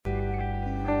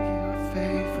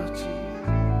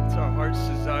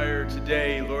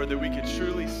today, Lord, that we could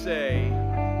truly say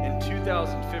in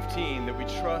 2015 that we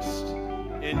trust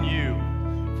in you,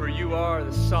 for you are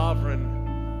the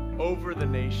sovereign over the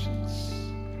nations,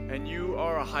 and you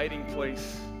are a hiding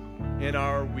place in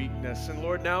our weakness. And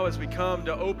Lord, now as we come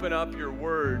to open up your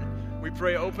word, we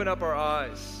pray, open up our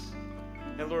eyes,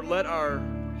 and Lord, let our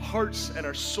hearts and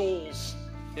our souls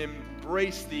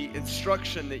embrace the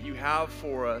instruction that you have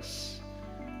for us,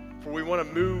 for we want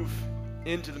to move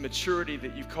into the maturity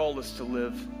that you've called us to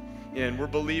live in. We're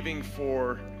believing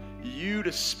for you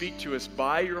to speak to us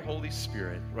by your Holy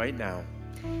Spirit right now.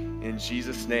 In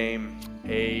Jesus' name,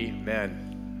 amen.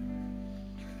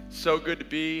 So good to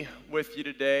be with you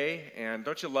today. And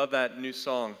don't you love that new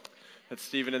song that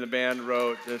Stephen and the band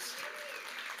wrote?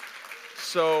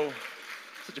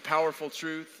 Such a powerful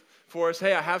truth for us.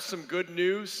 Hey, I have some good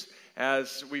news.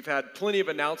 As we've had plenty of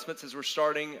announcements as we're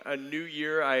starting a new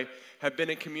year, I have been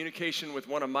in communication with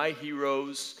one of my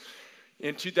heroes.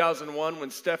 In 2001,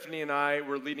 when Stephanie and I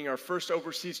were leading our first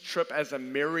overseas trip as a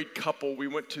married couple, we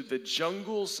went to the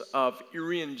jungles of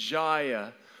Irian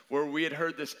Jaya, where we had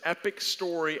heard this epic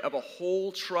story of a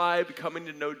whole tribe coming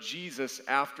to know Jesus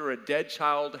after a dead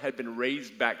child had been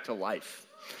raised back to life.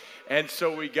 And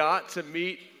so we got to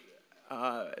meet,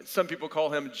 some people call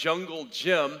him Jungle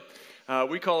Jim.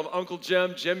 We call him Uncle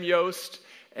Jim, Jim Yost,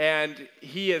 and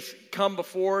he has come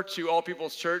before to All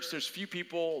People's Church. There's few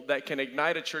people that can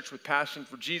ignite a church with passion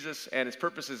for Jesus and his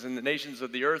purposes in the nations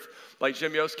of the earth like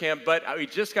Jim Yost can, but we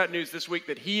just got news this week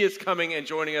that he is coming and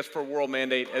joining us for World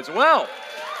Mandate as well.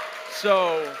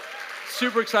 So,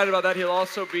 super excited about that. He'll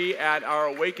also be at our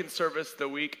Awaken service the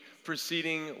week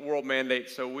preceding World Mandate,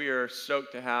 so we are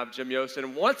stoked to have Jim Yost.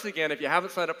 And once again, if you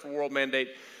haven't signed up for World Mandate,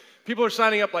 people are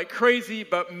signing up like crazy,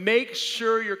 but make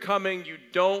sure you're coming. You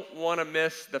don't want to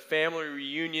miss the family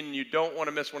reunion. You don't want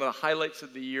to miss one of the highlights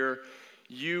of the year.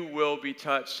 You will be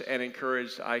touched and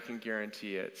encouraged, I can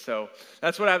guarantee it. So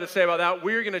that's what I have to say about that.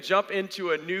 We're going to jump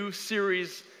into a new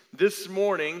series this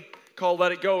morning called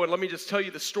Let It Go. And let me just tell you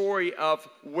the story of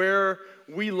where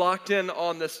we locked in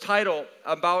on this title.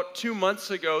 About 2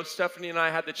 months ago, Stephanie and I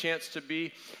had the chance to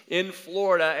be in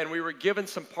Florida, and we were given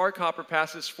some park hopper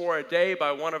passes for a day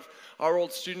by one of our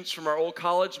old students from our old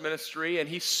college ministry, and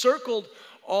he circled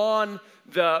on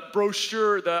the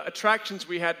brochure the attractions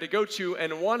we had to go to,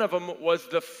 and one of them was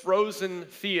the Frozen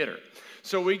Theater.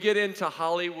 So we get into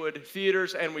Hollywood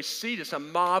theaters and we see just a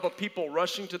mob of people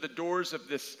rushing to the doors of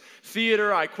this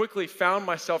theater. I quickly found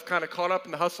myself kind of caught up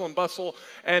in the hustle and bustle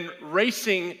and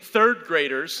racing third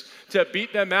graders to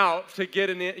beat them out to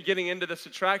getting into this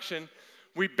attraction.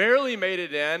 We barely made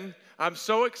it in. I'm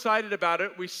so excited about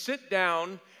it. We sit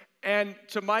down, and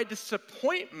to my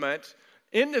disappointment,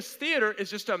 in this theater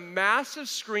is just a massive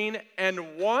screen,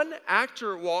 and one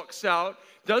actor walks out,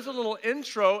 does a little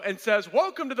intro, and says,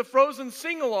 "Welcome to the Frozen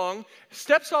Sing-Along,"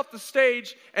 steps off the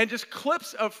stage, and just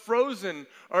clips of Frozen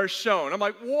are shown. I'm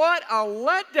like, what a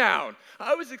letdown.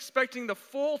 I was expecting the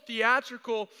full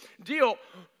theatrical deal.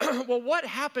 Well, what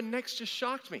happened next just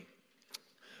shocked me.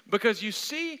 Because you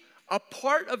see a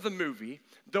part of the movie,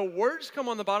 the words come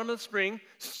on the bottom of the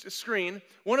screen,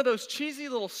 one of those cheesy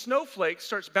little snowflakes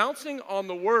starts bouncing on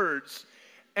the words,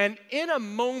 and in a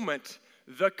moment,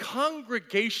 the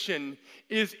congregation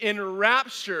is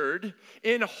enraptured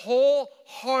in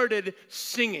wholehearted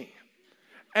singing.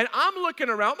 And I'm looking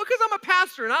around because I'm a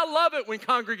pastor, and I love it when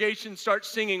congregations start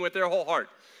singing with their whole heart.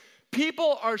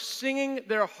 People are singing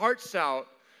their hearts out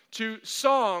to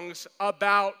songs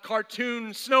about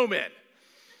cartoon snowmen.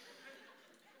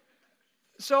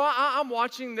 So I'm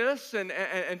watching this and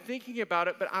thinking about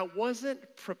it, but I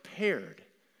wasn't prepared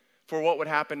for what would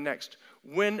happen next.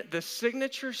 When the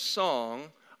signature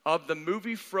song of the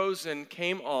movie Frozen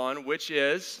came on, which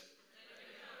is,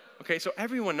 okay, so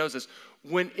everyone knows this.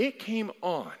 When it came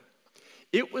on,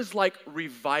 it was like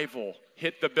revival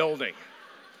hit the building.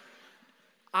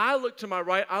 I look to my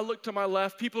right, I look to my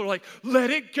left. People are like,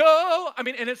 "Let it go." I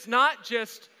mean, and it's not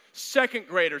just second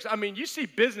graders. I mean, you see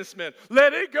businessmen,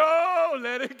 "Let it go,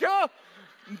 let it go."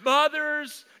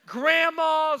 Mothers,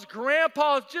 grandmas,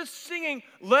 grandpas just singing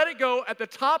 "Let It Go" at the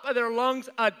top of their lungs.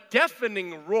 A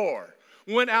deafening roar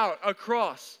went out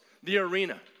across the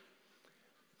arena.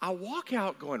 I walk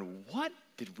out going, what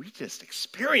did we just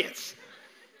experience?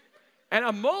 And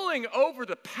I'm mulling over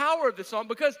the power of the song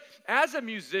because as a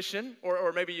musician,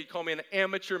 or maybe you'd call me an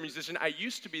amateur musician, I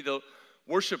used to be the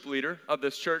worship leader of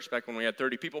this church back when we had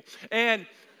 30 people. And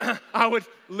I would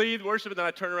lead worship, and then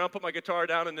I'd turn around, put my guitar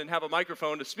down, and then have a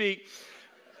microphone to speak.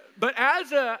 But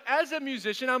as a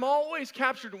musician, I'm always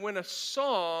captured when a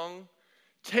song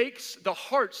takes the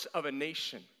hearts of a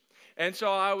nation. And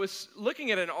so I was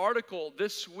looking at an article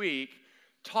this week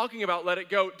talking about Let It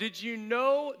Go. Did you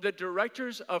know the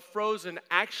directors of Frozen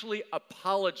actually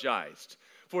apologized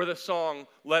for the song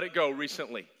Let It Go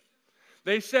recently?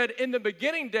 They said in the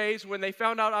beginning days when they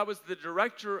found out I was the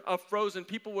director of Frozen,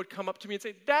 people would come up to me and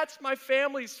say, that's my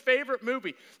family's favorite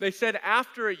movie. They said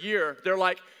after a year, they're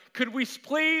like, could we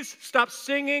please stop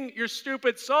singing your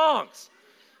stupid songs?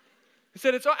 They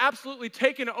said it's absolutely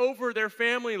taken over their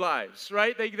family lives,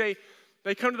 right? They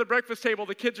come to the breakfast table,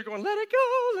 the kids are going, let it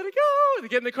go, let it go. They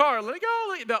get in the car, let it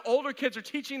go. The older kids are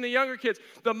teaching the younger kids.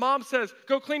 The mom says,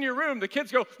 go clean your room. The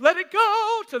kids go, let it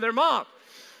go to their mom.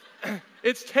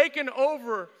 It's taken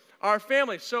over our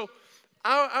family. So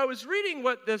I was reading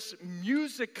what this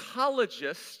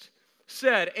musicologist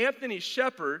said, Anthony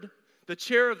Shepard, the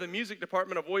chair of the music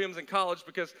department of Williams and College,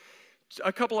 because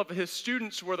a couple of his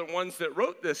students were the ones that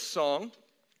wrote this song.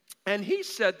 And he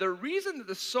said the reason that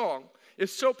the song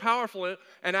is so powerful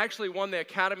and actually won the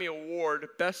Academy Award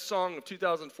Best Song of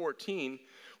 2014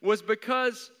 was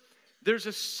because there's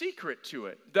a secret to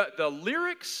it. The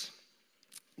lyrics,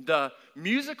 the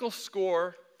musical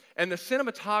score, and the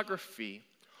cinematography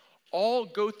all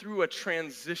go through a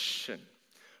transition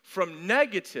from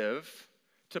negative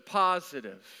to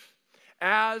positive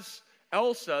as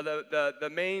Elsa, the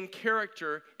main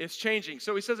character, is changing.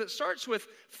 So he says it starts with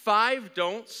 5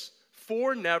 don'ts,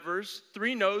 4 nevers,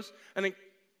 3 no's, an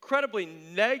incredibly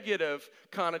negative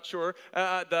connoisseur.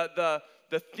 The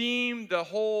theme, the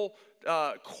whole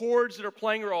chords that are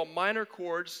playing are all minor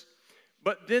chords.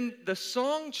 But then the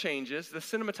song changes, the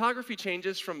cinematography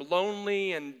changes from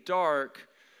lonely and dark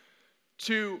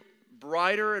to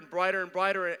brighter and brighter and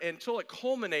brighter until it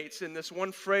culminates in this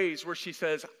one phrase where she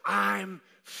says, I'm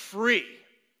free.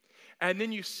 And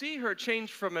then you see her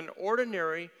change from an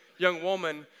ordinary young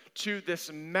woman to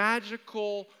this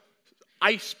magical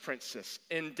ice princess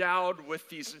endowed with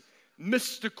these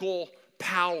mystical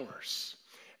powers.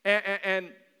 And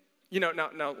you know,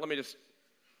 now let me just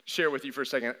share with you for a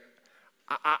second.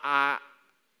 I'm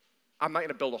not going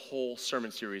to build a whole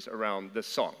sermon series around this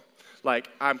song. Like,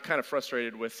 I'm kind of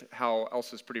frustrated with how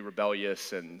Elsa's pretty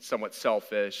rebellious and somewhat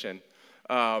selfish, and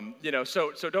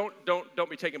so don't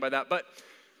be taken by that.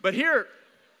 But here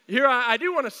I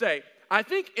do want to say, I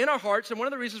think in our hearts, and one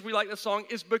of the reasons we like this song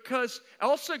is because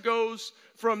Elsa goes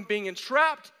from being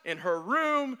entrapped in her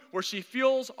room where she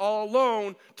feels all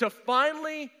alone to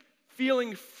finally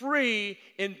feeling free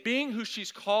in being who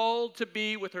she's called to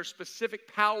be with her specific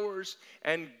powers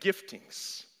and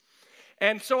giftings.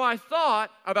 And so I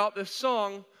thought about this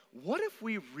song, what if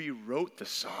we rewrote the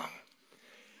song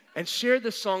and shared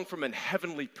the song from a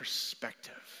heavenly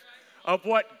perspective of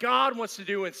what God wants to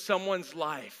do in someone's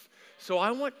life? So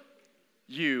I want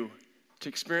you to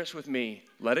experience with me,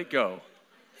 Let It Go,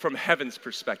 from heaven's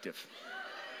perspective.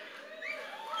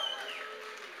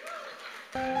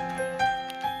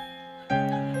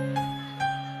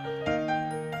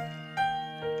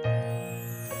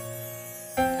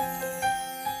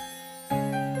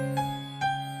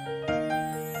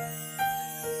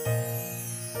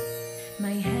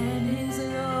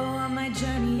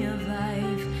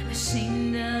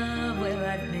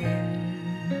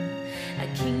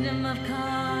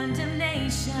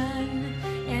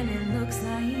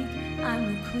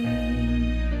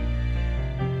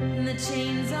 The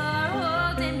chains are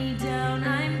holding me down.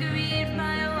 I'm grieved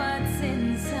by what's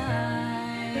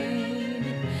inside.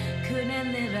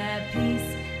 Couldn't live at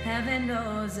peace. Heaven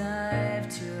knows I've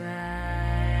tried.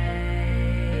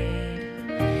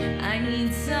 I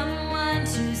need someone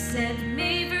to set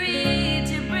me free,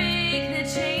 to break the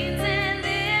chains and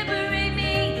liberate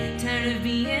me. Tired of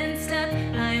being stuck.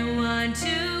 I want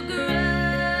to grow.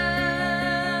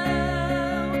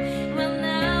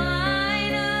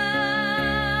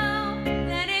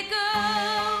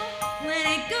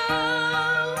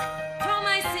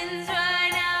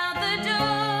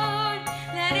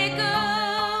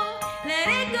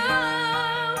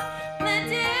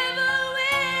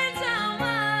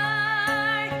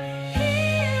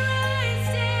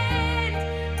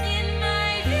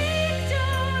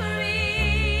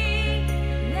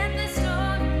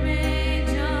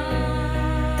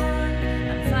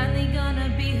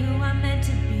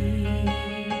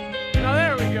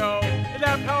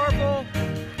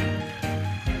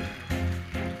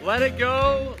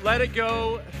 Let it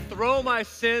go, throw my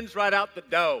sins right out the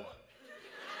door.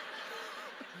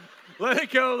 Let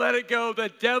it go,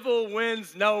 the devil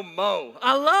wins no mo.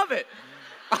 I love it.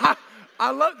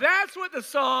 That's what the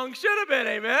song should have been,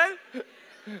 amen?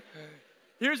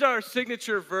 Here's our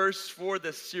signature verse for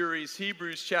this series,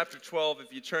 Hebrews chapter 12.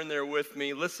 If you turn there with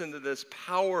me, listen to this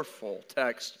powerful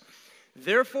text.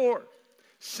 Therefore,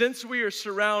 since we are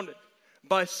surrounded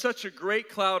by such a great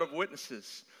cloud of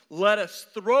witnesses, let us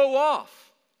throw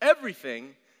off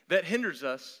everything that hinders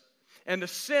us and the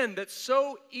sin that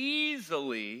so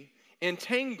easily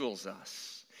entangles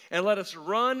us. And let us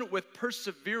run with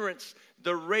perseverance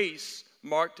the race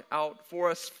marked out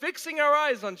for us, fixing our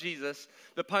eyes on Jesus,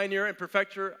 the pioneer and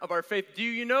perfecter of our faith. Do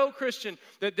you know, Christian,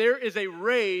 that there is a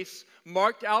race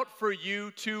marked out for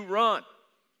you to run?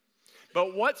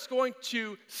 But what's going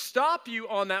to stop you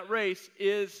on that race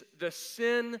is the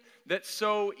sin that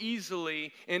so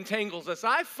easily entangles us.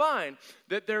 I find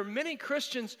that there are many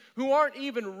Christians who aren't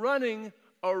even running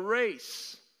a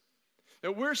race,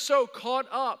 that we're so caught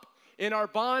up in our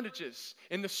bondages,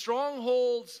 in the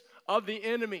strongholds of the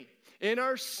enemy, in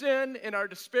our sin, in our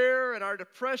despair, in our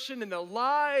depression, in the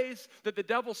lies that the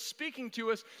devil's speaking to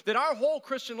us, that our whole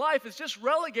Christian life is just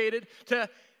relegated to,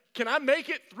 can I make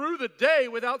it through the day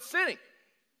without sinning?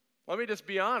 Let me just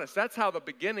be honest. That's how the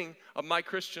beginning of my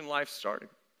Christian life started.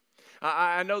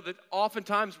 I know that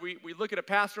oftentimes we look at a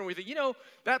pastor and we think,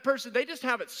 that person, they just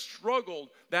haven't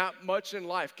struggled that much in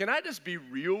life. Can I just be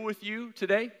real with you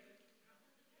today?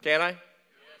 Can I?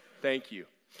 Thank you.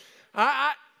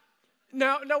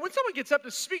 Now, when someone gets up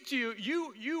to speak to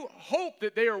you, you hope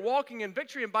that they are walking in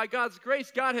victory, and by God's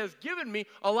grace, God has given me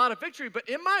a lot of victory. But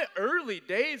in my early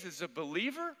days as a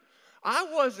believer, I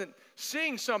wasn't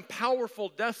seeing some powerful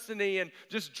destiny and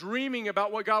just dreaming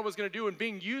about what God was going to do and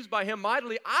being used by Him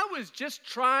mightily. I was just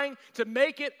trying to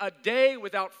make it a day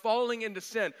without falling into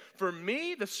sin. For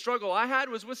me, the struggle I had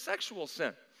was with sexual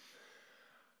sin.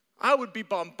 I would be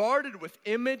bombarded with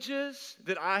images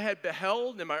that I had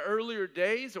beheld in my earlier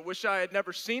days. I wish I had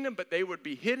never seen them, but they would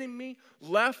be hitting me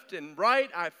left and right.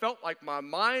 I felt like my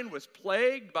mind was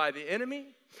plagued by the enemy.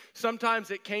 Sometimes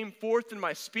it came forth in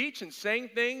my speech and saying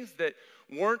things that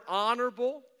weren't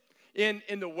honorable in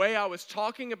the way I was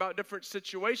talking about different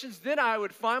situations. Then I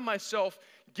would find myself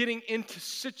getting into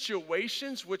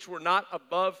situations which were not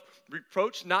above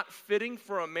reproach, not fitting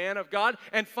for a man of God.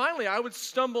 And finally, I would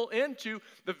stumble into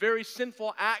the very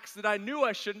sinful acts that I knew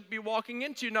I shouldn't be walking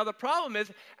into. Now, the problem is,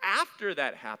 after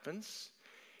that happens,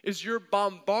 is you're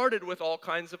bombarded with all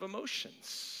kinds of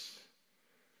emotions.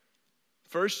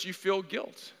 First, you feel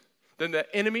guilt. Then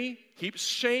the enemy heaps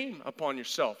shame upon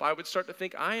yourself. I would start to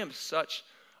think, I am such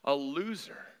a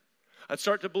loser. I'd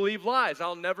start to believe lies.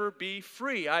 I'll never be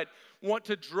free. I'd want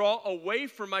to draw away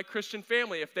from my Christian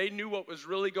family. If they knew what was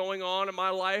really going on in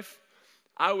my life,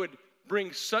 I would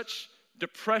bring such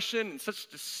depression and such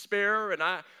despair, and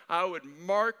I would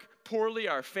mark poorly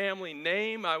our family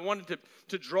name. I wanted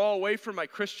to draw away from my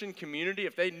Christian community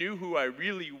if they knew who I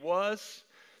really was.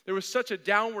 There was such a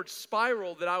downward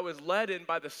spiral that I was led in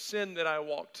by the sin that I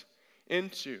walked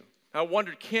into. I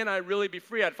wondered, can I really be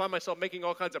free? I'd find myself making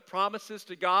all kinds of promises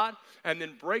to God and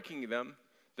then breaking them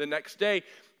the next day.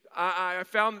 I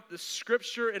found the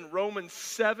scripture in Romans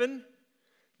 7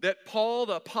 that Paul,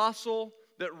 the apostle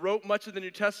that wrote much of the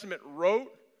New Testament,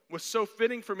 wrote was so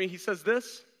fitting for me. He says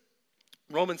this,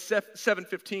 Romans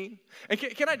 7:15. And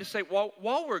can I just say,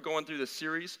 while we're going through this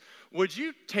series, would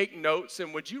you take notes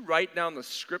and would you write down the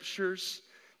scriptures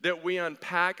that we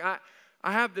unpack?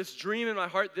 I have this dream in my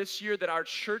heart this year that our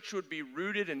church would be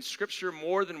rooted in Scripture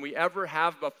more than we ever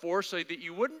have before, so that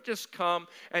you wouldn't just come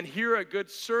and hear a good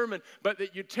sermon, but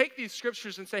that you take these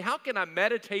Scriptures and say, how can I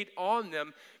meditate on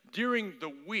them during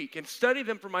the week and study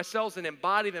them for myself and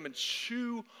embody them and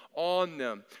chew on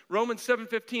them? Romans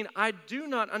 7:15, I do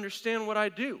not understand what I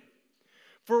do.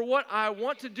 For what I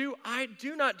want to do, I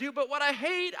do not do, but what I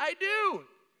hate, I do.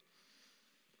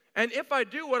 And if I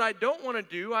do what I don't want to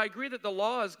do, I agree that the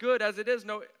law is good as it is.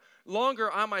 No longer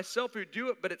I myself who do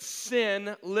it, but it's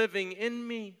sin living in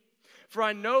me. For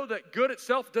I know that good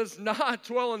itself does not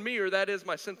dwell in me, or that is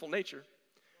my sinful nature.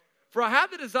 For I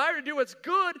have the desire to do what's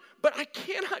good, but I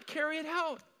cannot carry it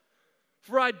out.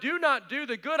 For I do not do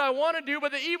the good I want to do,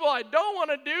 but the evil I don't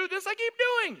want to do, this I keep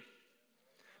doing.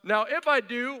 Now, if I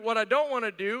do what I don't want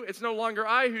to do, it's no longer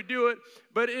I who do it,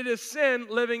 but it is sin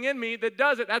living in me that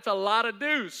does it. That's a lot of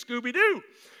do's, Scooby-Doo,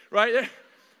 right?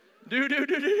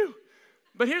 Do.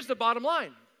 But here's the bottom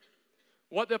line.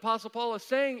 What the Apostle Paul is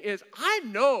saying is, I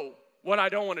know what I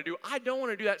don't want to do. I don't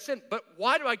want to do that sin, but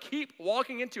why do I keep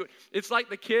walking into it? It's like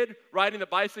the kid riding the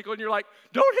bicycle, and you're like,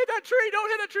 don't hit that tree,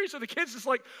 don't hit that tree. So the kid's just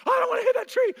like, I don't want to hit that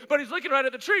tree, but he's looking right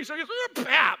at the tree, so he goes,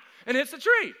 bam, and hits the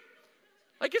tree.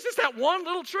 Like, it's just that one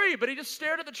little tree, but he just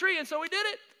stared at the tree, and so he did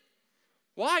it.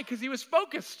 Why? Because he was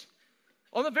focused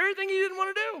on the very thing he didn't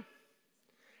want to do.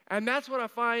 And that's what I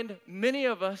find many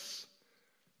of us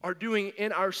are doing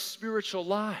in our spiritual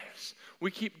lives.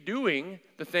 We keep doing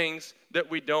the things that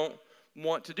we don't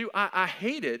want to do. I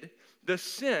hated the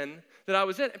sin that I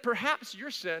was in. And perhaps your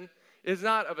sin is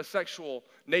not of a sexual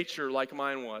nature like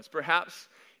mine was. Perhaps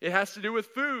it has to do with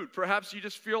food. Perhaps you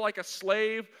just feel like a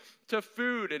slave to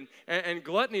food and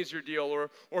gluttony is your deal.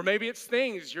 Or maybe it's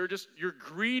things. You're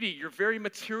greedy. You're very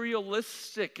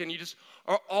materialistic and you just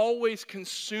are always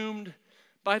consumed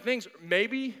by things.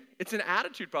 Maybe it's an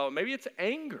attitude problem. Maybe it's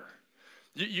anger.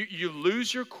 You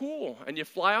lose your cool and you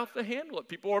fly off the handle at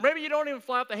people. Or maybe you don't even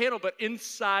fly off the handle, but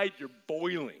inside you're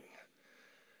boiling.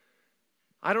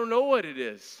 I don't know what it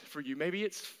is for you. Maybe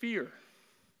it's fear.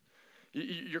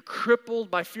 You're crippled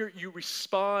by fear. You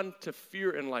respond to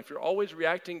fear in life. You're always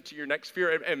reacting to your next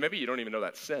fear. And maybe you don't even know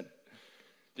that's sin.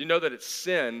 Do you know that it's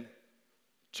sin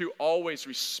to always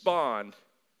respond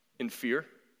in fear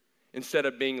instead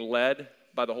of being led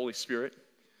by the Holy Spirit?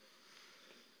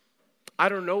 I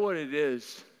don't know what it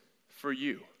is for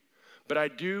you, but I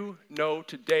do know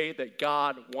today that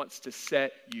God wants to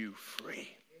set you free.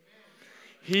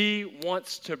 He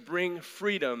wants to bring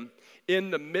freedom in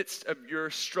the midst of your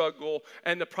struggle.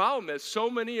 And the problem is so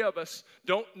many of us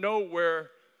don't know where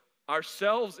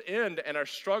ourselves end and our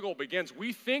struggle begins.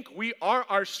 We think we are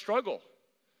our struggle.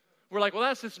 We're like, well,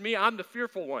 that's just me. I'm the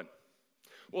fearful one.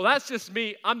 Well, that's just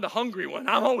me. I'm the hungry one.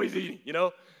 I'm always eating,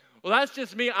 Well, that's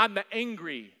just me. I'm the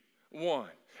angry one.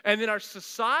 And then our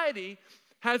society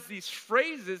has these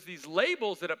phrases, these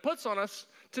labels that it puts on us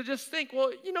to just think,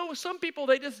 well, some people,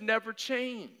 they just never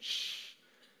change.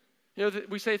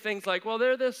 We say things like, well,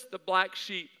 they're the black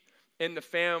sheep in the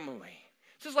family.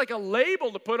 It's just like a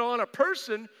label to put on a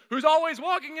person who's always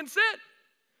walking in sin.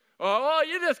 Oh,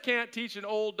 you just can't teach an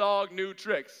old dog new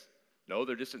tricks. No,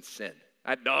 they're just in sin.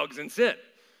 That dog's in sin.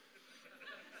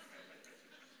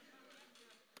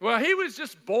 Well, he was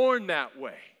just born that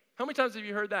way. How many times have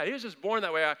you heard that? He was just born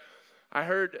that way. I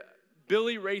heard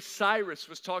Billy Ray Cyrus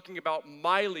was talking about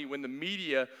Miley when the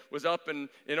media was up in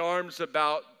arms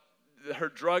about her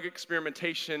drug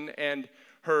experimentation and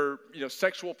her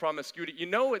sexual promiscuity.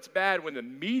 It's bad when the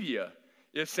media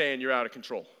is saying you're out of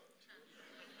control.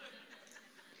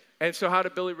 And so how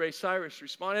did Billy Ray Cyrus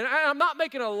respond? And I'm not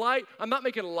making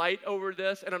light over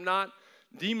this, and I'm not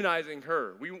demonizing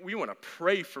her. We want to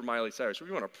pray for Miley Cyrus.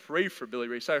 We want to pray for Billy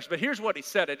Ray Cyrus. But here's what he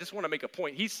said. I just want to make a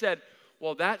point. He said,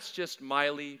 well, that's just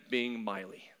Miley being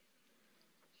Miley.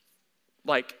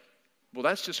 Well,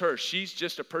 that's just her. She's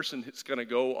just a person that's going to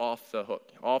go off the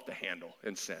hook, off the handle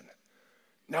in sin.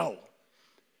 No.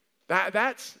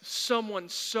 That's someone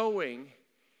sowing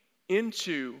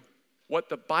into what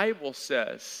the Bible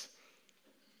says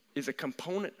is a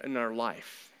component in our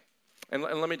life. And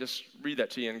let me just read that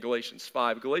to you in Galatians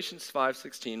 5. Galatians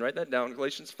 5:16. Write that down.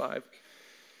 Galatians 5.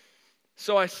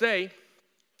 So I say,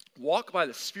 walk by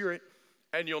the Spirit,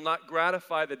 and you'll not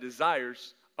gratify the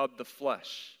desires of the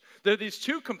flesh. There are these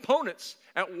two components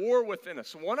at war within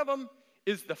us. One of them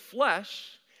is the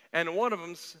flesh, and one of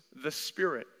them's the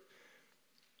Spirit.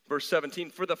 Verse 17,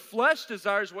 for the flesh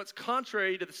desires what's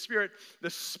contrary to the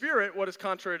Spirit what is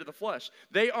contrary to the flesh.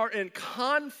 They are in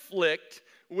conflict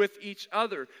with each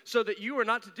other, so that you are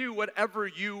not to do whatever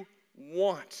you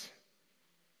want.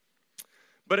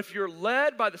 But if you're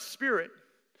led by the Spirit,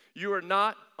 you are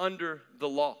not under the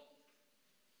law.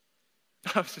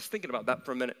 I was just thinking about that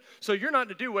for a minute. So you're not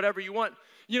to do whatever you want.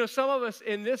 Some of us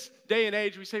in this day and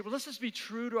age, we say, well, let's just be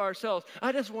true to ourselves.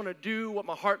 I just want to do what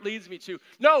my heart leads me to.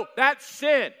 No, that's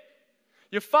sin.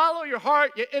 You follow your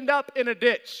heart, you end up in a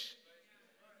ditch.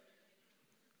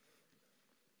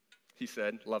 He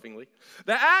said lovingly.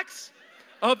 The acts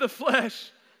of the flesh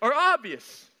are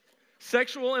obvious.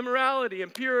 Sexual immorality,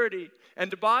 impurity, and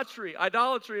debauchery,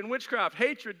 idolatry and witchcraft,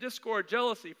 hatred, discord,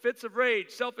 jealousy, fits of rage,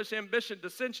 selfish ambition,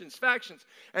 dissensions, factions,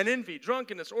 and envy,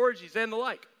 drunkenness, orgies, and the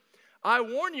like. I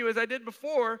warn you, as I did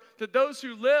before, that those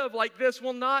who live like this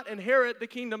will not inherit the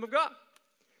kingdom of God.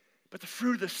 But the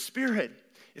fruit of the Spirit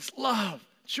is love,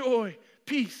 joy,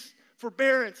 peace,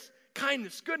 forbearance,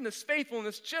 kindness, goodness,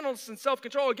 faithfulness, gentleness, and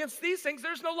self-control. Against these things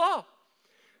there's no law.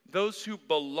 Those who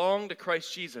belong to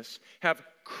Christ Jesus have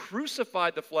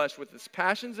crucified the flesh with its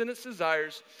passions and its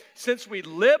desires. Since we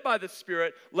live by the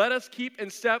Spirit, let us keep in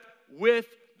step with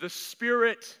the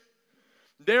Spirit.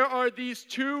 There are these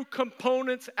two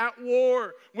components at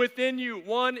war within you.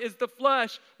 One is the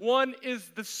flesh, one is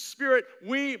the Spirit.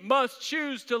 We must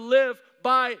choose to live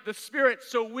by the Spirit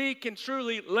so we can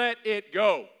truly let it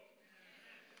go.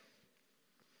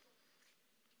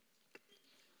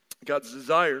 God's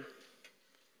desire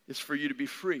is for you to be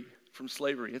free from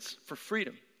slavery. It's for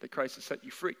freedom that Christ has set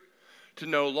you free. To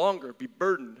no longer be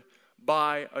burdened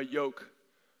by a yoke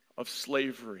of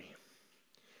slavery.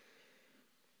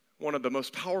 One of the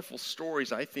most powerful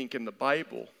stories, I think, in the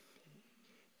Bible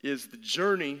is the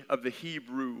journey of the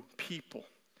Hebrew people.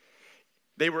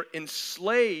 They were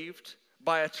enslaved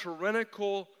by a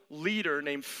tyrannical leader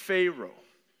named Pharaoh.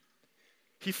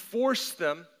 He forced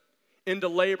them into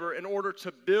labor in order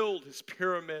to build his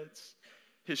pyramids,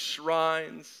 his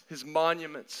shrines, his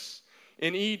monuments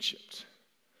in Egypt.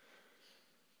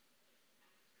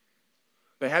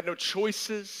 They had no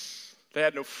choices. They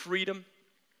had no freedom.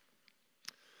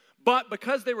 But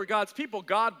because they were God's people,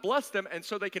 God blessed them, and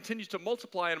so they continued to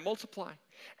multiply and multiply.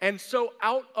 And so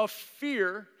out of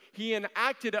fear, he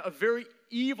enacted a very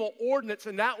evil ordinance,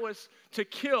 and that was to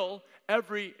kill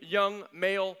every young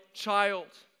male child.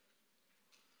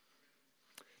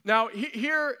 Now,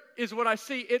 here is what I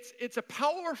see. It's a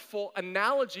powerful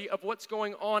analogy of what's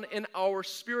going on in our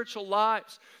spiritual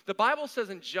lives. The Bible says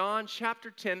in John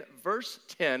chapter 10, verse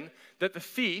 10, that the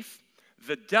thief,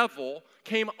 the devil,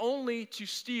 came only to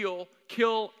steal,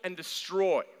 kill, and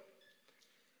destroy.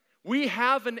 We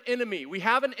have an enemy. We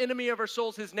have an enemy of our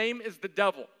souls. His name is the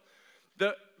devil.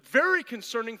 The very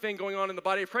concerning thing going on in the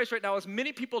body of Christ right now is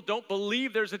many people don't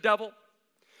believe there's a devil.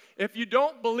 If you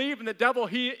don't believe in the devil,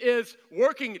 he is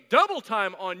working double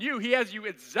time on you. He has you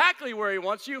exactly where he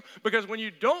wants you, because when you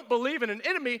don't believe in an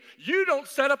enemy, you don't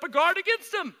set up a guard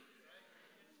against him.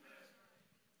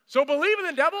 So believe in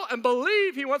the devil and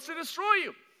believe he wants to destroy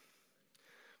you.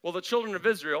 Well, the children of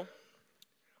Israel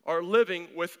are living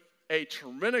with a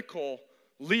tyrannical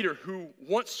leader who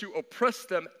wants to oppress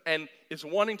them and is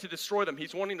wanting to destroy them.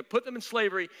 He's wanting to put them in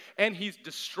slavery, and he's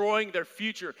destroying their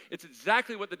future. It's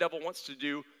exactly what the devil wants to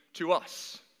do to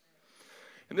us.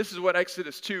 And this is what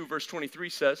Exodus 2, verse 23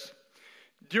 says.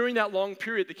 During that long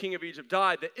period, the king of Egypt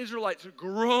died. The Israelites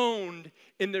groaned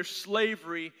in their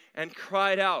slavery and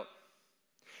cried out.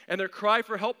 And their cry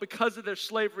for help because of their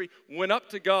slavery went up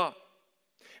to God.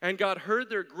 And God heard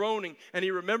their groaning, and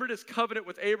he remembered his covenant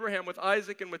with Abraham, with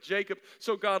Isaac, and with Jacob.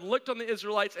 So God looked on the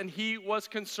Israelites, and he was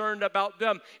concerned about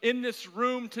them. In this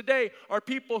room today are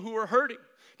people who are hurting,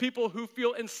 people who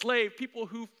feel enslaved, people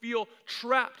who feel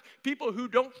trapped, people who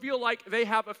don't feel like they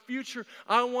have a future.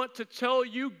 I want to tell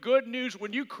you good news.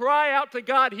 When you cry out to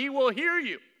God, he will hear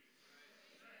you.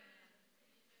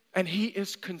 And he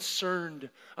is concerned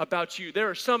about you. There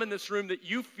are some in this room that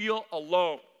you feel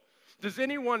alone. Does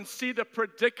anyone see the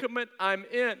predicament I'm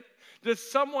in? Does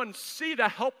someone see the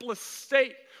helpless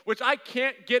state which I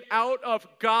can't get out of?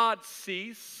 God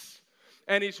sees,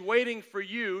 and he's waiting for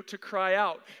you to cry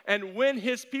out. And when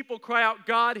his people cry out,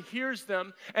 God hears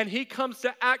them, and he comes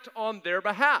to act on their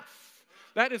behalf.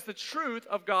 That is the truth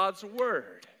of God's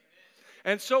word.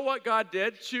 And so what God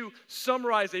did, to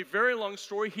summarize a very long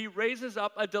story, he raises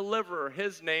up a deliverer.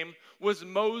 His name was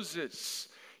Moses.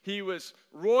 He was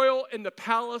royal in the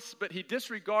palace, but he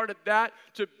disregarded that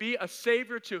to be a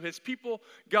savior to his people.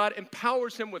 God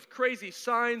empowers him with crazy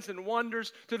signs and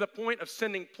wonders to the point of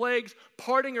sending plagues,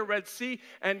 parting a Red Sea,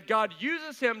 and God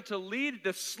uses him to lead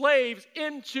the slaves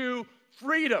into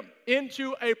freedom,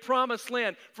 into a promised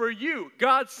land. For you,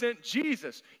 God sent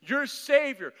Jesus, your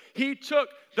Savior. He took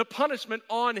the punishment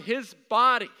on his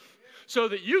body so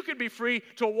that you could be free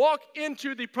to walk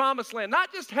into the promised land.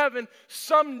 Not just heaven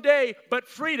someday, but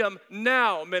freedom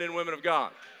now, men and women of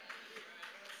God.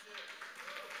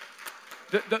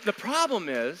 The problem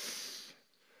is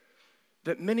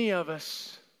that many of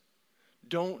us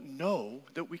don't know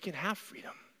that we can have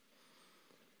freedom.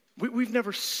 We've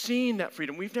never seen that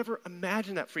freedom. We've never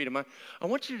imagined that freedom. I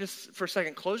want you to just for a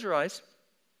second close your eyes.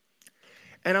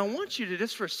 And I want you to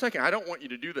just for a second, I don't want you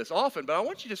to do this often, but I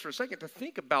want you just for a second to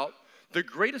think about the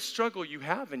greatest struggle you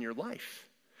have in your life.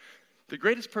 The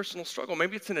greatest personal struggle.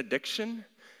 Maybe it's an addiction.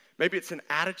 Maybe it's an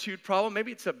attitude problem.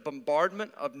 Maybe it's a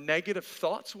bombardment of negative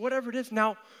thoughts. Whatever it is.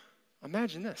 Now,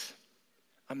 imagine this.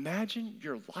 Imagine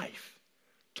your life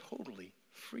totally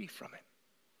free from it.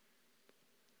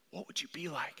 What would you be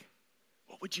like?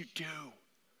 What would you do?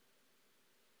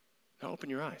 Now open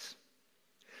your eyes.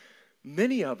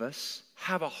 Many of us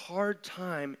have a hard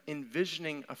time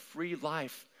envisioning a free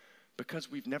life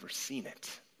because we've never seen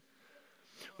it.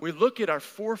 We look at our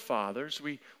forefathers,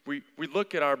 we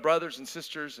look at our brothers and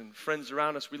sisters and friends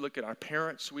around us, we look at our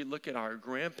parents, we look at our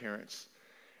grandparents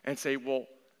and say, well,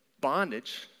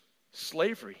 bondage,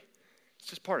 slavery, it's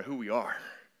just part of who we are.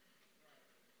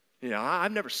 You know,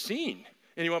 I've never seen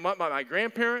anyone. My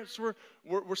grandparents were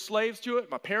slaves to it.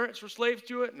 My parents were slaves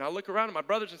to it. And I look around at my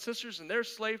brothers and sisters and they're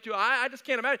slaves to it. I just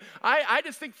can't imagine. I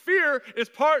just think fear is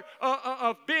part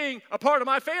of being a part of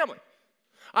my family.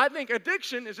 I think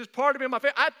addiction is just part of being my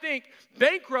family. I think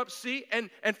bankruptcy and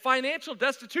financial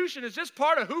destitution is just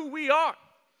part of who we are.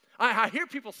 I hear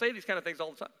people say these kind of things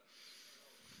all the time.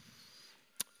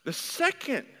 The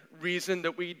second reason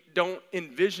that we don't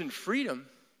envision freedom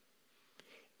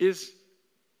is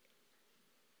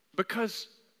Because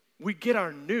we get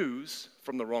our news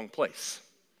from the wrong place.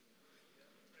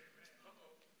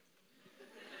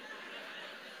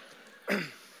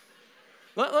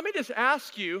 Let me just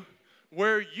ask you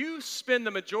where you spend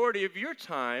the majority of your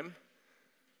time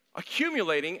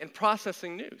accumulating and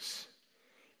processing news.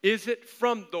 Is it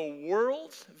from the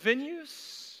world's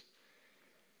venues?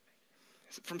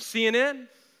 Is it from CNN?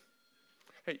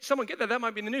 Hey, someone get that. That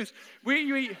might be in the news. We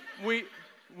get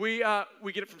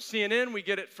it from CNN. We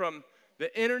get it from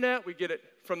the internet. We get it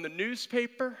from the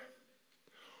newspaper.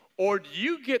 Or do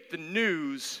you get the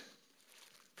news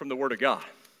from the Word of God?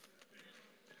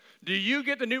 Do you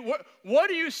get the news? What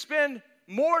do you spend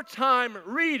more time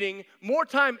reading, more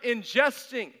time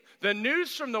ingesting? The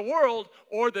news from the world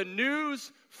or the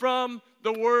news from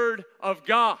the Word of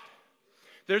God?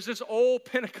 There's this old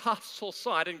Pentecostal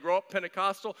song. I didn't grow up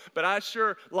Pentecostal, but I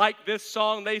sure like this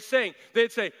song they sing.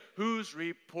 They'd say, whose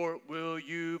report will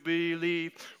you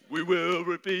believe? We will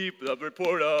believe the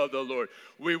report of the Lord.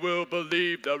 We will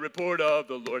believe the report of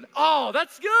the Lord. Oh,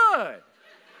 that's good.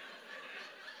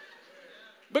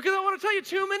 Because I want to tell you,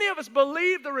 too many of us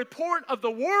believe the report of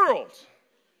the world.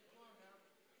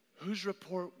 Whose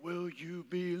report will you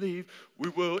believe? We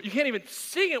will. You can't even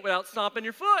sing it without stomping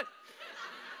your foot.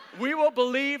 We will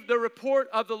believe the report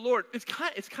of the Lord. It's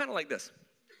kind of like this.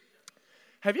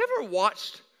 Have you ever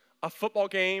watched a football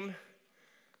game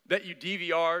that you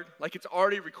DVR'd, like it's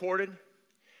already recorded,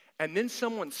 and then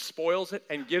someone spoils it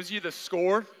and gives you the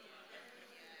score?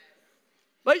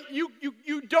 Like you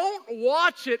don't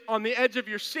watch it on the edge of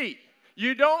your seat.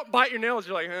 You don't bite your nails.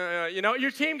 You're like,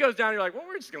 your team goes down. You're like, well,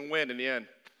 we're just going to win in the end.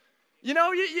 You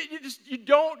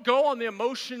don't go on the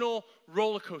emotional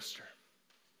roller coaster.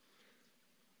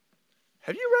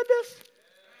 Have you read this?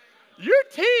 Your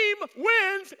team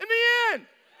wins in the end.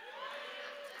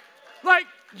 Like,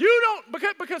 you don't,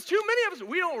 because too many of us,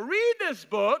 we don't read this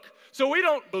book, so we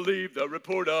don't believe the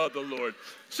report of the Lord.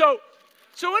 So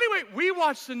anyway, we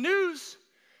watch the news,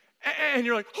 and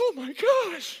you're like, oh my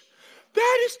gosh,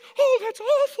 that's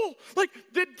awful. Like,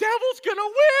 the devil's gonna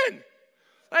win.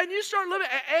 And you start living,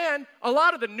 and a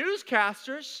lot of the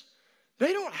newscasters,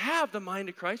 they don't have the mind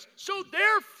of Christ, so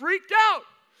they're freaked out.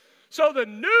 So the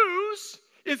news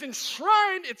is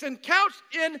enshrined, it's encouched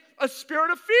in a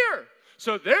spirit of fear.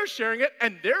 So they're sharing it,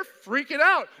 and they're freaking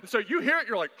out. And so you hear it,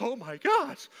 you're like, oh my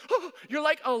gosh. Oh, you're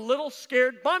like a little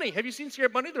scared bunny. Have you seen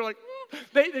Scared Bunny? They're like,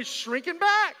 they're shrinking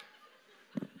back.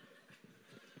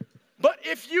 But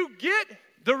if you get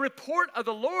the report of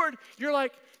the Lord, you're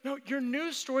like, no, your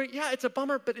news story, yeah, it's a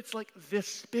bummer, but it's like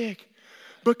this big.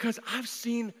 Because I've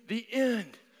seen the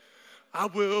end. I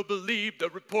will believe the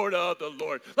report of the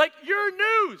Lord. Like your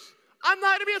news, I'm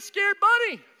not going to be a scared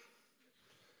bunny.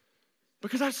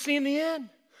 Because I've seen the end.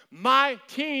 My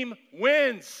team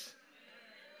wins.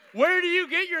 Where do you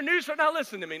get your news from? Now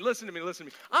listen to me.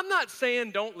 I'm not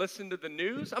saying don't listen to the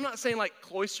news. I'm not saying like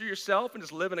cloister yourself and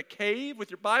just live in a cave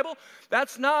with your Bible.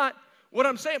 That's not what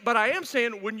I'm saying. But I am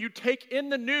saying when you take in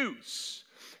the news,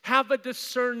 have a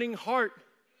discerning heart.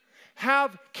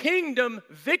 Have kingdom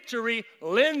victory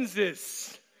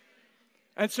lenses.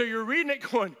 And so you're reading it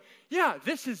going, yeah,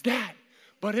 this is that.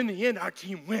 But in the end, our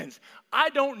team wins. I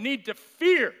don't need to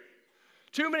fear.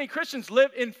 Too many Christians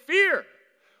live in fear.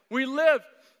 We live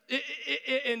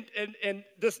in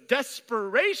this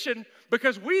desperation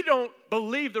because we don't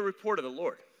believe the report of the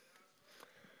Lord.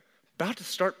 About to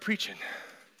start preaching.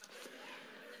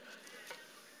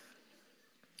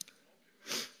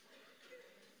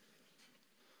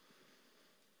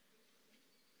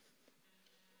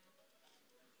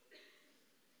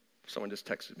 Someone just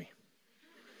texted me.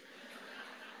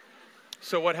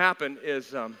 So what happened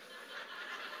is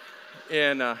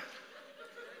in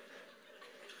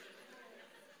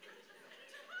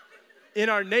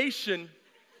our nation,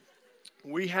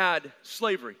 we had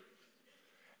slavery.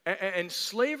 And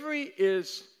slavery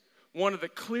is one of the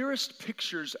clearest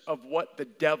pictures of what the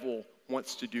devil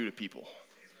wants to do to people.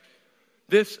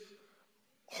 This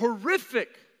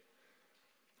horrific,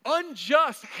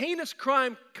 unjust, heinous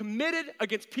crime committed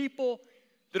against people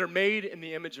that are made in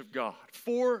the image of God.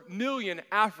 4 million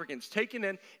Africans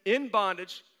taken in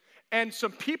bondage, and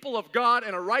some people of God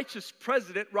and a righteous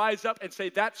president rise up and say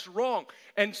that's wrong.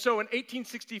 And so in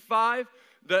 1865,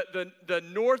 the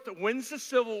North wins the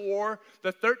Civil War,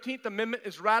 the 13th Amendment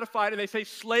is ratified, and they say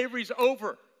slavery's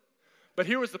over. But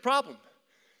here was the problem.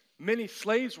 Many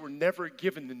slaves were never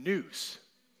given the news.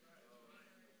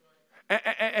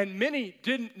 And many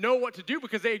didn't know what to do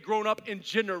because they had grown up in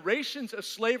generations of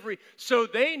slavery. So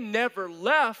they never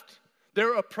left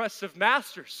their oppressive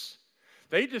masters.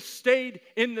 They just stayed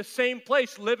in the same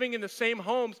place, living in the same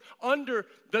homes, under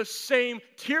the same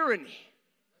tyranny.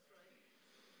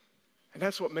 And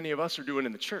that's what many of us are doing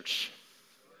in the church.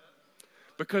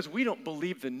 Because we don't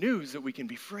believe the news that we can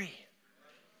be free.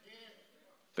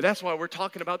 But that's why we're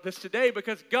talking about this today,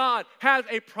 because God has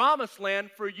a promised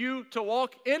land for you to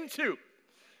walk into.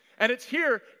 And it's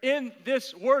here in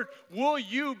this word. Will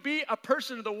you be a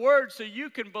person of the word so you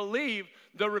can believe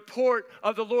the report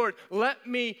of the Lord? Let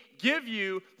me give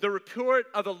you the report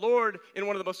of the Lord in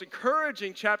one of the most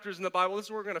encouraging chapters in the Bible. This is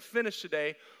where we're going to finish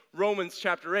today, Romans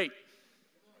chapter 8.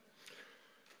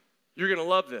 You're going to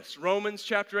love this. Romans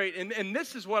chapter 8. And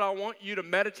this is what I want you to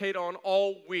meditate on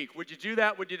all week. Would you do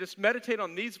that? Would you just meditate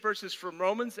on these verses from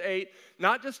Romans 8,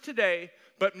 not just today,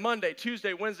 but Monday,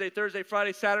 Tuesday, Wednesday, Thursday,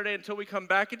 Friday, Saturday, until we come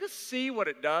back, and just see what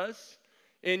it does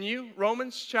in you.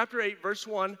 Romans chapter 8, verse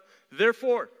 1.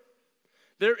 Therefore,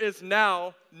 there is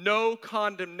now no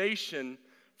condemnation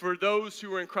for those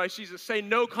who are in Christ Jesus. Say,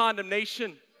 no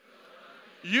condemnation.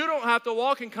 You don't have to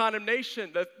walk in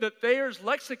condemnation. The Thayer's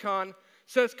lexicon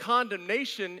says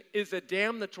condemnation is a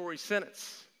damnatory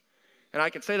sentence. And I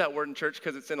can say that word in church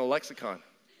because it's in a lexicon.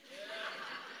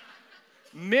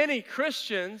 Many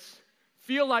Christians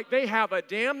feel like they have a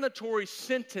damnatory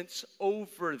sentence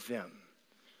over them.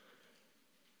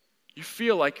 You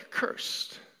feel like you're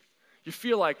cursed. You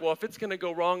feel like, well, if it's going to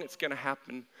go wrong, it's going to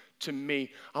happen to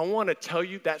me. I want to tell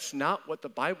you that's not what the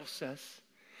Bible says.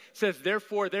 It says,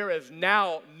 therefore, there is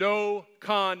now no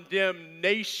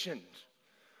condemnation.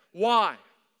 Why?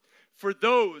 For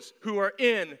those who are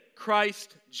in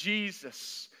Christ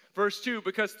Jesus. Verse 2,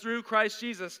 because through Christ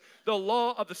Jesus, the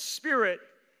law of the Spirit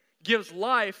gives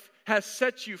life, has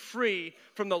set you free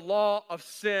from the law of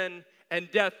sin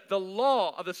and death. The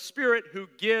law of the Spirit who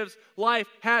gives life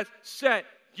has set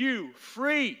you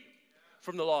free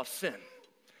from the law of sin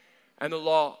and the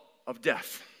law of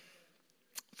death.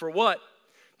 For what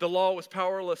the law was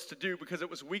powerless to do because it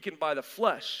was weakened by the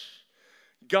flesh,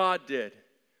 God did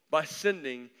by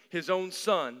sending his own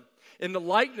Son in the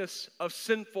likeness of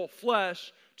sinful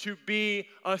flesh to be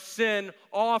a sin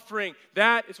offering.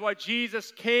 That is why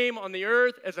Jesus came on the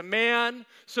earth as a man,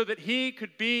 so that he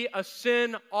could be a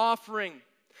sin offering.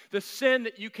 The sin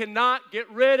that you cannot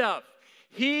get rid of.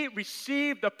 He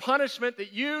received the punishment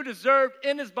that you deserved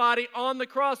in his body on the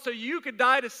cross so you could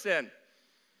die to sin.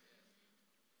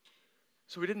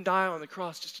 So he didn't die on the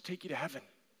cross just to take you to heaven,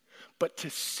 but to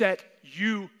set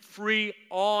you free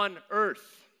on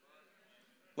earth.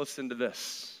 Listen to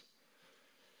this.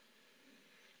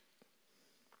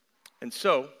 And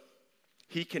so,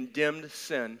 he condemned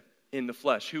sin in the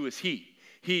flesh. Who is he?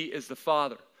 He is the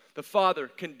Father. The Father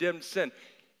condemned sin.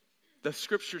 The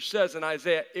scripture says in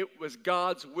Isaiah, it was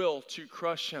God's will to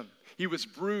crush him. He was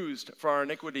bruised for our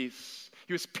iniquities.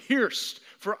 He was pierced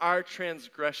for our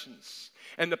transgressions.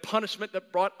 And the punishment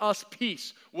that brought us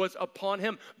peace was upon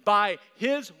him. By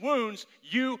his wounds,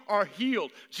 you are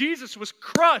healed. Jesus was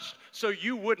crushed so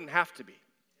you wouldn't have to be.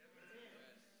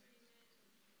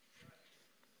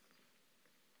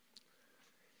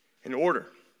 In order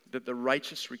that the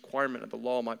righteous requirement of the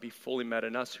law might be fully met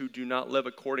in us who do not live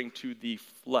according to the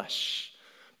flesh,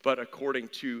 but according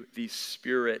to the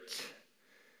Spirit.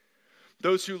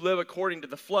 Those who live according to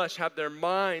the flesh have their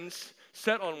minds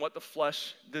set on what the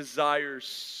flesh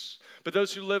desires. But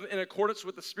those who live in accordance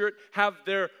with the Spirit have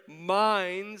their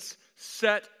minds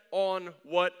set on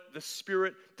what the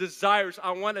Spirit desires.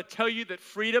 I want to tell you that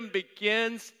freedom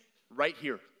begins right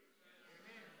here.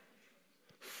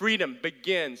 Freedom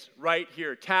begins right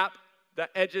here. Tap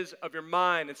the edges of your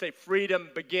mind and say, freedom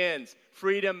begins.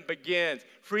 Freedom begins.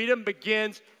 Freedom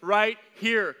begins right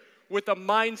here with a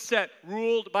mindset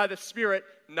ruled by the Spirit,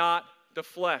 not the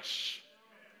flesh.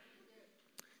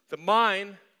 The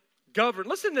mind governed.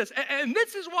 Listen to this. And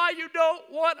this is why you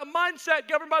don't want a mindset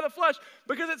governed by the flesh.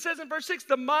 Because it says in verse 6,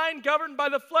 the mind governed by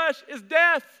the flesh is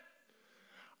death.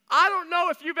 I don't know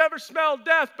if you've ever smelled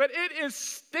death, but it is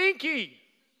stinky.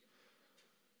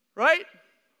 Right?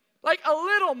 Like a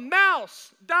little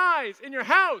mouse dies in your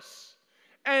house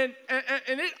and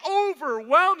it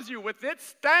overwhelms you with its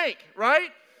stank, right?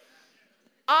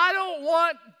 I don't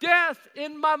want death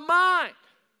in my mind.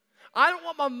 I don't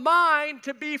want my mind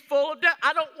to be full of death.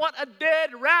 I don't want a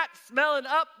dead rat smelling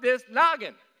up this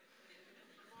noggin.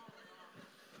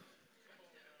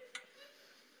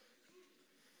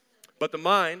 But the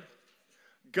mind,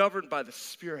 governed by the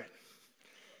Spirit,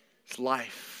 is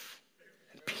life.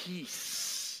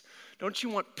 Peace. Don't you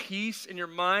want peace in your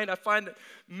mind? I find that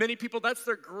many people, that's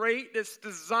their greatest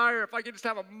desire. If I could just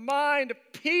have a mind of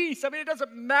peace. I mean, it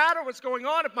doesn't matter what's going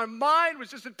on. If my mind was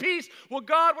just at peace, well,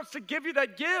 God wants to give you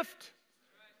that gift.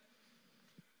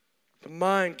 The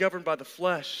mind governed by the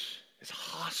flesh is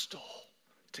hostile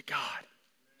to God.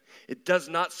 It does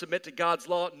not submit to God's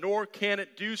law, nor can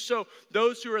it do so.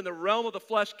 Those who are in the realm of the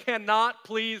flesh cannot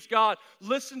please God.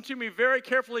 Listen to me very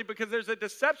carefully, because there's a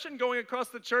deception going across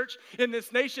the church in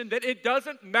this nation that it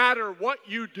doesn't matter what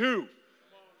you do.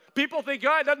 People think,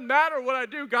 God, it doesn't matter what I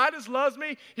do. God just loves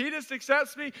me. He just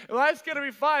accepts me. Life's going to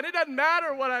be fine. It doesn't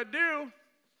matter what I do.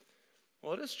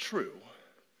 Well, it is true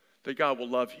that God will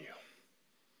love you.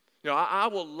 You know, I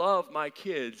will love my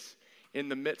kids in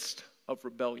the midst of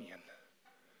rebellion.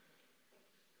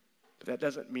 But that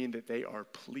doesn't mean that they are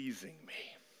pleasing me.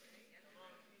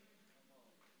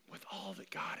 With all that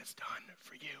God has done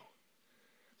for you.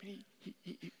 I mean,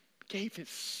 he gave his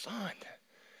son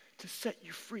to set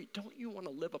you free. Don't you want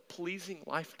to live a pleasing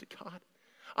life to God?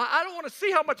 I don't want to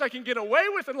see how much I can get away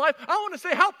with in life. I want to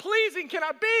say, how pleasing can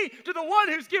I be to the one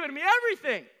who's given me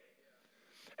everything?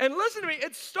 And listen to me,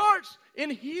 it starts in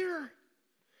here.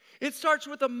 It starts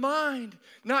with a mind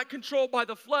not controlled by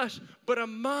the flesh, but a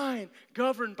mind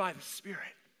governed by the Spirit.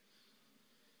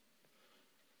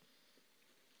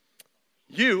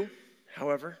 You,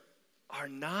 however, are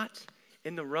not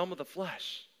in the realm of the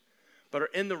flesh, but are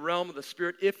in the realm of the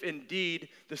Spirit, if indeed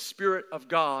the Spirit of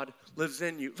God lives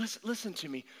in you. Listen to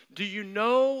me. Do you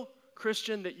know,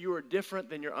 Christian, that you are different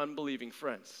than your unbelieving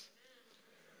friends?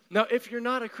 Now, if you're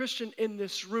not a Christian in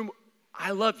this room,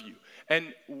 I love you,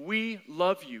 and we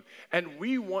love you, and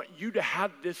we want you to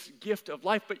have this gift of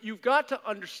life. But you've got to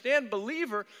understand,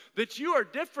 believer, that you are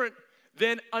different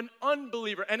than an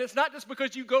unbeliever. And it's not just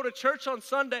because you go to church on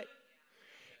Sunday.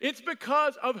 It's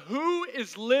because of who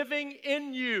is living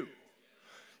in you.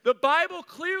 The Bible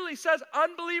clearly says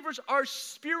unbelievers are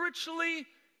spiritually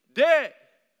dead.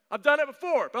 I've done it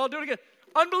before, but I'll do it again.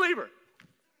 Unbeliever.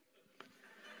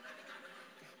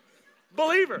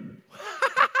 Believer.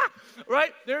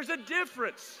 Right? There's a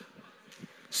difference.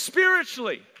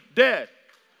 Spiritually dead.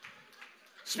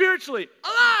 Spiritually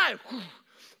alive.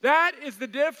 That is the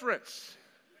difference.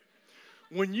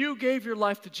 When you gave your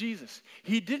life to Jesus,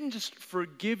 he didn't just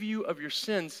forgive you of your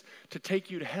sins to take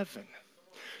you to heaven.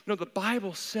 No, the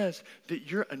Bible says that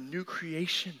you're a new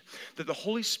creation, that the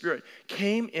Holy Spirit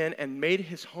came in and made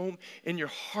his home in your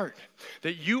heart,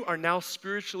 that you are now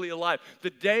spiritually alive. The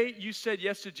day you said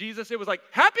yes to Jesus, it was like,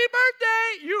 happy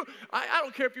birthday! I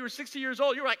don't care if you were 60 years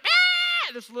old, you were like,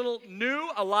 ah! This little new,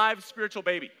 alive, spiritual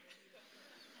baby.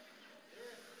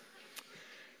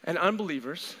 And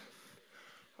unbelievers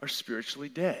are spiritually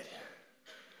dead.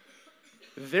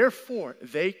 Therefore,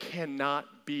 they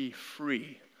cannot be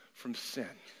free from sin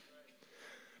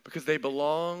because they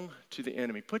belong to the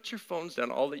enemy. Put your phones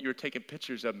down, all that you're taking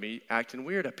pictures of me acting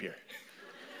weird up here.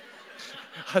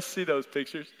 I see those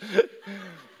pictures.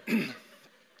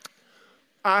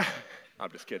 I'm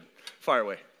just kidding. Fire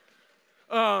away.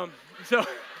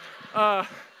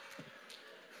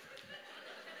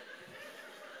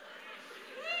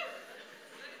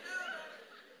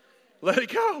 Let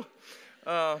it go.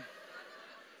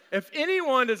 If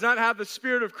anyone does not have the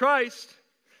Spirit of Christ,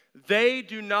 they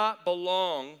do not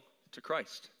belong to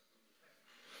Christ.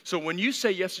 So when you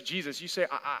say yes to Jesus, you say,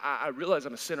 I realize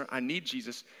I'm a sinner, I need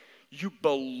Jesus. You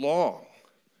belong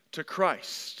to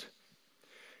Christ.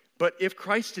 But if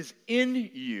Christ is in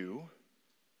you,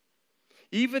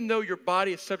 even though your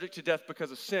body is subject to death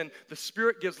because of sin, the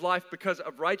Spirit gives life because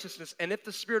of righteousness. And if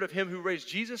the Spirit of him who raised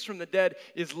Jesus from the dead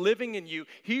is living in you,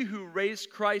 he who raised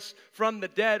Christ from the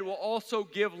dead will also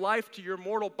give life to your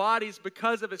mortal bodies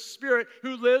because of his Spirit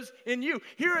who lives in you.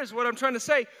 Here is what I'm trying to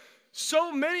say.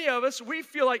 So many of us, we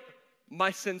feel like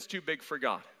my sin's too big for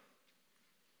God.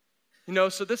 You know,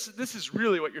 so this is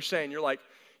really what you're saying. You're like,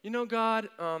 you know, God,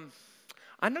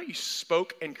 I know you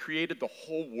spoke and created the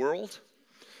whole world.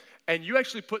 And you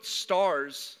actually put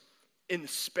stars in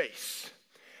space.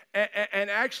 And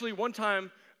actually, one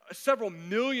time, several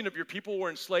million of your people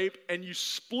were enslaved, and you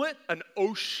split an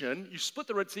ocean, you split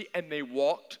the Red Sea, and they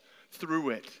walked through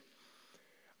it.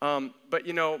 But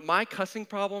you know, my cussing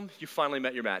problem, you finally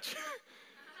met your match.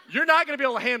 You're not going to be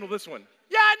able to handle this one.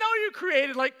 Yeah, I know you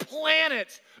created like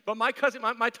planets, but my cussing,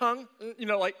 my tongue, you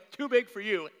know, like too big for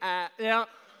you. Yeah.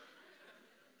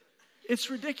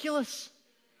 It's ridiculous.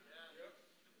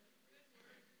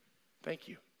 Thank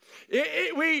you.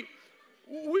 We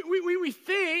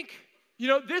think, you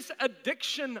know, this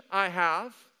addiction I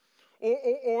have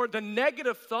or the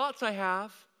negative thoughts I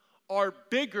have are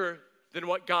bigger than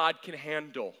what God can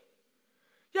handle.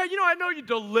 Yeah, you know, I know you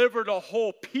delivered a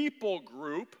whole people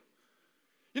group.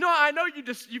 You know, I know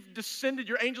you've descended,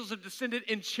 your angels have descended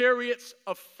in chariots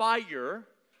of fire.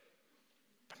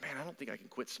 But man, I don't think I can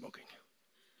quit smoking.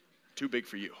 Too big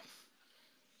for you.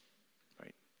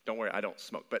 Don't worry, I don't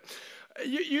smoke. But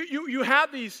you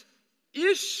have these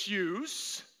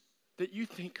issues that you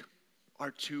think are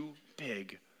too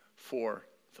big for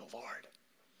the Lord.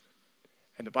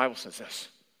 And the Bible says this: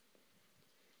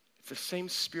 if the same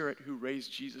Spirit who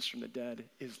raised Jesus from the dead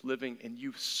is living in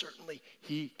you, certainly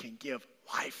he can give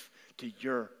life to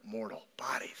your mortal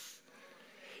bodies.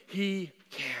 He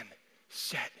can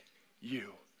set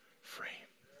you free.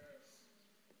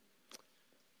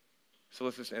 So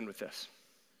let's just end with this.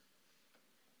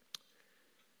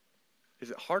 Is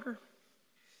it harder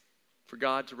for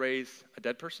God to raise a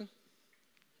dead person,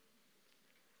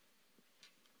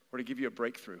 or to give you a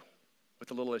breakthrough with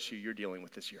the little issue you're dealing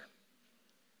with this year?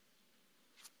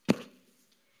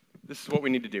 This is what we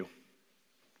need to do.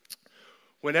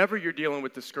 Whenever you're dealing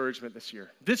with discouragement this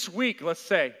year, this week, let's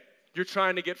say, you're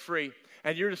trying to get free,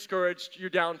 and you're discouraged, you're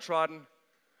downtrodden,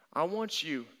 I want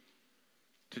you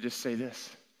to just say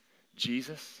this: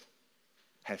 Jesus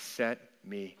has set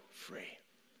me free.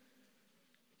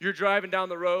 You're driving down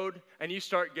the road, and you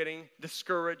start getting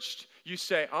discouraged. You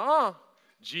say,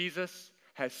 Jesus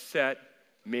has set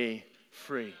me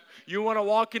free. You want to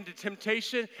walk into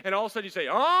temptation, and all of a sudden you say,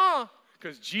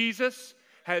 because Jesus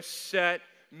has set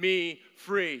me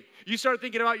free. You start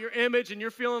thinking about your image, and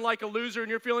you're feeling like a loser, and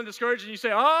you're feeling discouraged, and you say,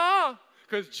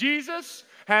 because Jesus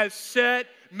has set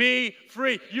me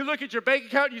free. You look at your bank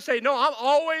account, and you say, no, I'm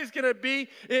always going to be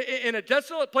in a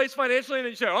desolate place financially, and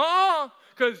then you say,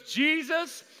 because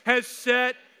Jesus has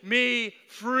set me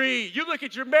free. You look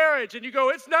at your marriage, and you go,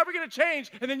 it's never going to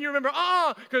change, and then you remember,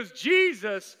 because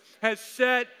Jesus has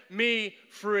set me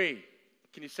free.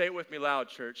 Can you say it with me loud,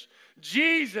 church?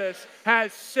 Jesus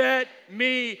has set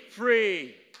me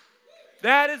free.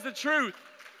 That is the truth.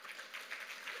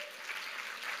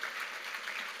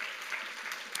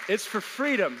 It's for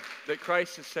freedom that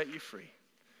Christ has set you free,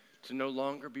 to no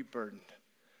longer be burdened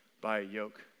by a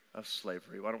yoke of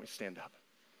slavery. Why don't we stand up?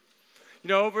 You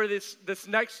know, over this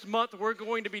next month, we're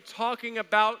going to be talking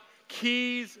about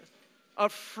keys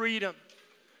of freedom,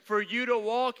 for you to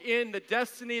walk in the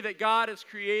destiny that God has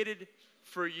created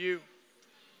for you.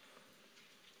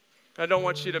 I don't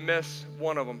want you to miss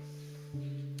one of them.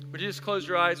 Would you just close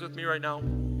your eyes with me right now?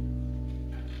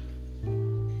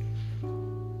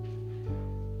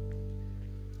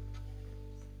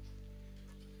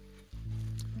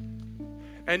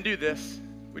 And do this.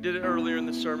 We did it earlier in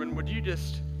the sermon. Would you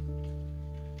just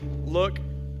look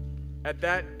at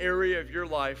that area of your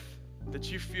life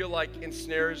that you feel like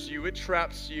ensnares you, it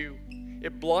traps you,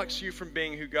 it blocks you from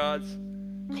being who God's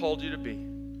called you to be.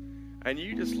 And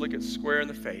you just look it square in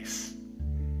the face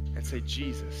and say,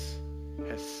 Jesus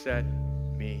has set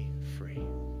me free.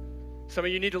 Some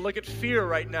of you need to look at fear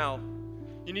right now.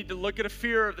 You need to look at a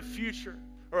fear of the future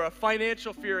or a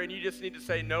financial fear, and you just need to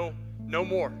say, no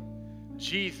more.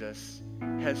 Jesus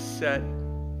has set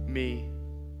me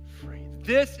free.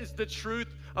 This is the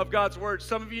truth of God's word.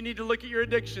 Some of you need to look at your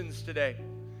addictions today.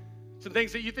 Some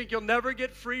things that you think you'll never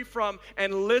get free from,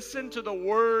 and listen to the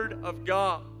word of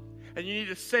God. And you need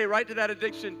to say right to that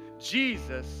addiction,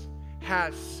 Jesus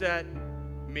has set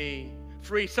me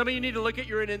free. Some of you need to look at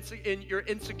your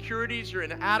insecurities, your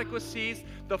inadequacies,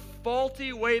 the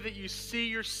faulty way that you see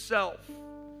yourself,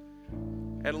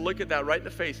 and look at that right in the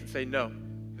face and say, no,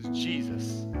 because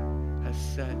Jesus has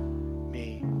set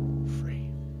me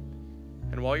free.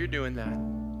 And while you're doing that,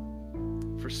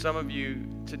 for some of you,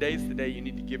 today's the day you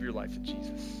need to give your life to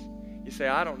Jesus. You say,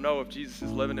 I don't know if Jesus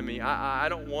is living in me. I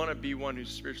don't want to be one who's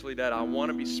spiritually dead. I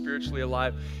want to be spiritually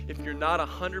alive. If you're not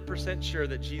 100% sure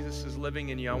that Jesus is living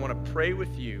in you, I want to pray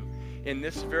with you. In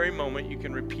this very moment, you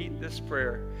can repeat this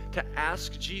prayer to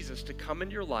ask Jesus to come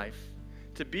into your life,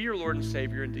 to be your Lord and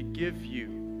Savior, and to give you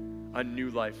a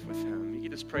new life with him. You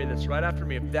can just pray this right after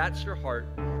me. If that's your heart,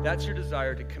 that's your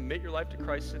desire to commit your life to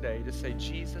Christ today, just say,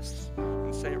 Jesus,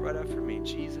 and say it right after me.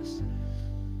 Jesus,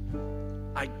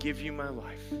 I give you my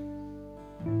life.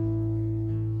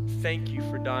 Thank you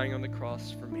for dying on the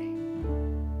cross for me.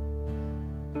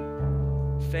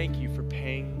 Thank you for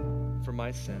paying for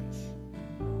my sins.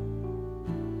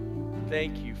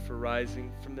 Thank you for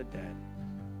rising from the dead.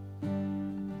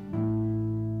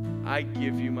 I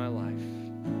give you my life.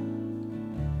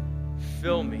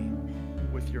 Fill me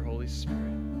with your Holy Spirit,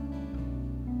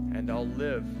 and I'll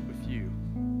live with you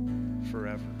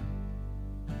forever.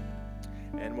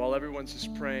 And while everyone's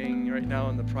just praying right now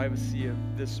in the privacy of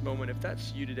this moment, if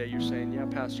that's you today, you're saying, yeah,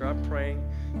 Pastor, I'm praying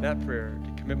that prayer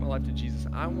to commit my life to Jesus.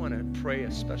 I want to pray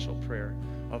a special prayer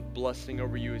of blessing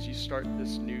over you as you start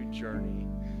this new journey.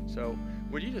 So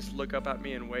would you just look up at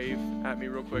me and wave at me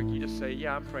real quick? You just say,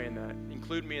 yeah, I'm praying that.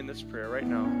 Include me in this prayer right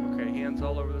now. Okay, hands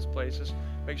all over this place. Just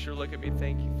make sure to look at me.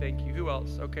 Thank you, thank you. Who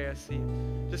else? Okay, I see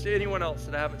you. Just anyone else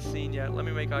that I haven't seen yet. Let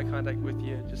me make eye contact with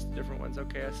you. Just different ones.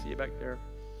 Okay, I see you back there.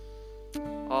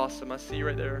 Awesome. I see you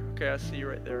right there. Okay, I see you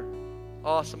right there.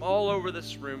 Awesome. All over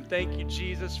this room. Thank you,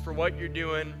 Jesus, for what you're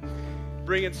doing,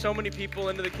 bringing so many people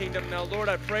into the kingdom. Now, Lord,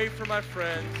 I pray for my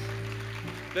friends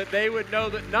that they would know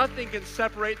that nothing can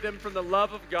separate them from the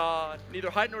love of God, neither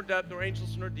height nor depth nor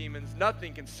angels nor demons.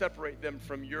 Nothing can separate them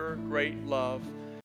from your great love.